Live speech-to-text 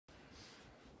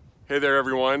Hey there,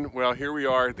 everyone. Well, here we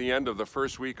are at the end of the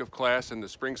first week of class in the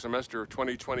spring semester of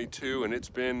 2022, and it's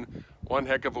been one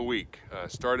heck of a week.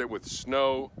 Started with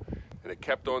snow, and it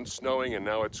kept on snowing, and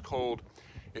now it's cold.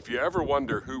 If you ever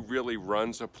wonder who really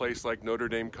runs a place like Notre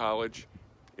Dame College,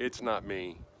 it's not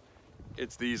me.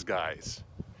 It's these guys.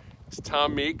 It's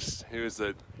Tom Meeks, who is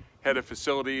the head of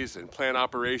facilities and plant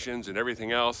operations and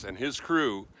everything else, and his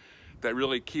crew that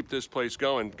really keep this place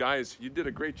going. Guys, you did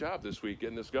a great job this week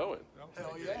getting this going.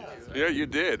 Hell yeah. Yeah, you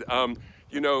did.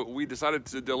 You know, we decided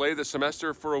to delay the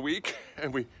semester for a week,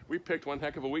 and we picked one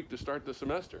heck of a week to start the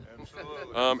semester.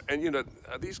 Absolutely. And you know,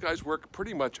 these guys work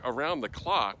pretty much around the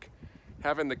clock,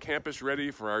 having the campus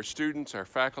ready for our students, our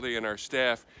faculty, and our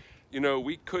staff. You know,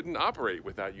 we couldn't operate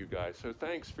without you guys, so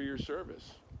thanks for your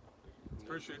service.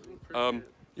 Appreciate it.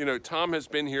 You know, Tom has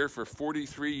been here for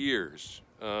 43 years.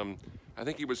 I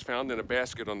think he was found in a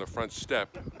basket on the front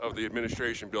step of the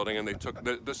administration building, and they took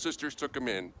the sisters took him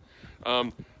in.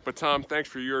 But Tom, thanks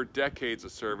for your decades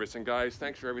of service, and guys,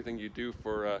 thanks for everything you do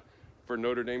for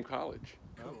Notre Dame College.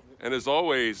 Cool. And as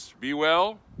always, be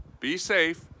well, be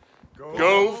safe,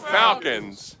 go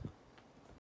Falcons!